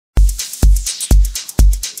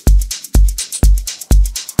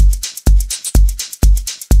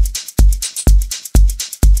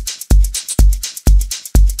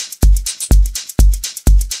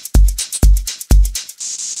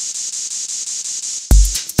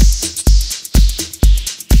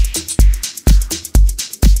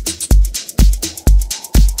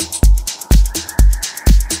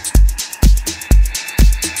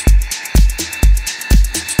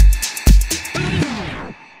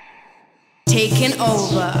taking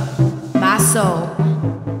over my soul.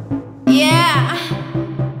 Yeah,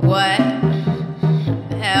 what?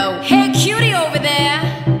 Oh, hey cutie over there,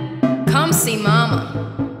 come see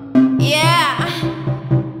mama. Yeah,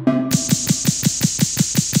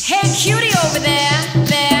 hey cutie over there,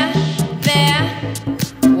 there,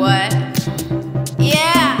 what?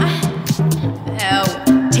 Yeah,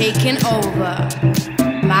 oh, taking over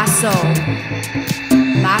my soul,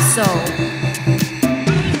 my soul.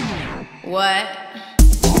 What?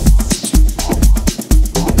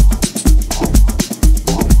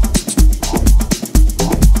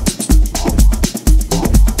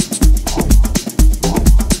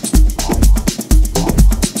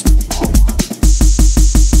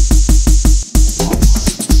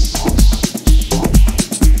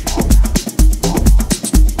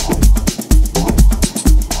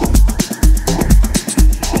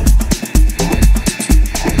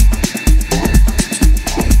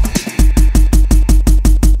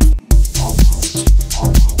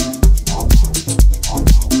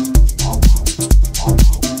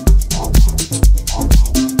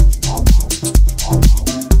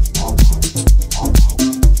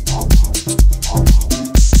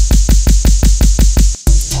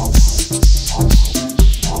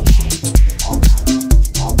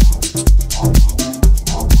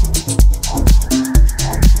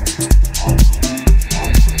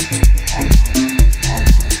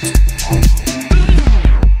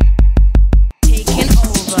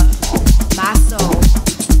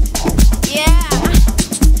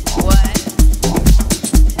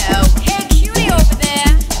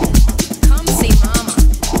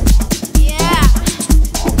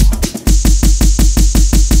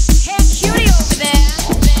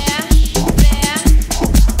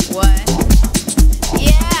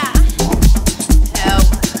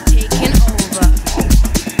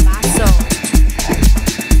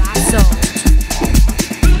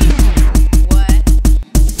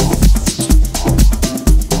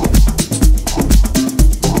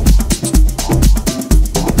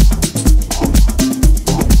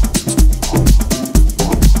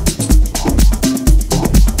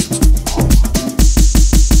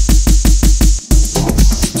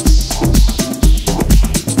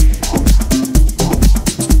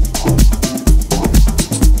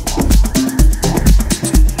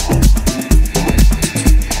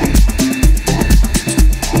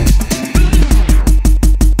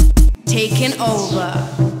 Taking over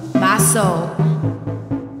my soul.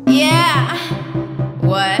 Yeah,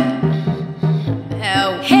 what?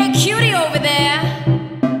 Oh, hey cutie over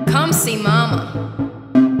there, come see mama.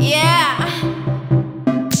 Yeah,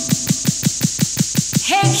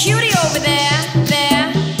 hey cutie over there,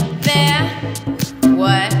 there,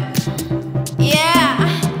 what? Yeah,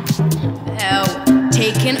 oh,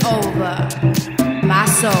 taking over my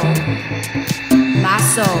soul, my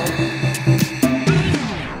soul.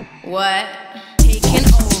 What?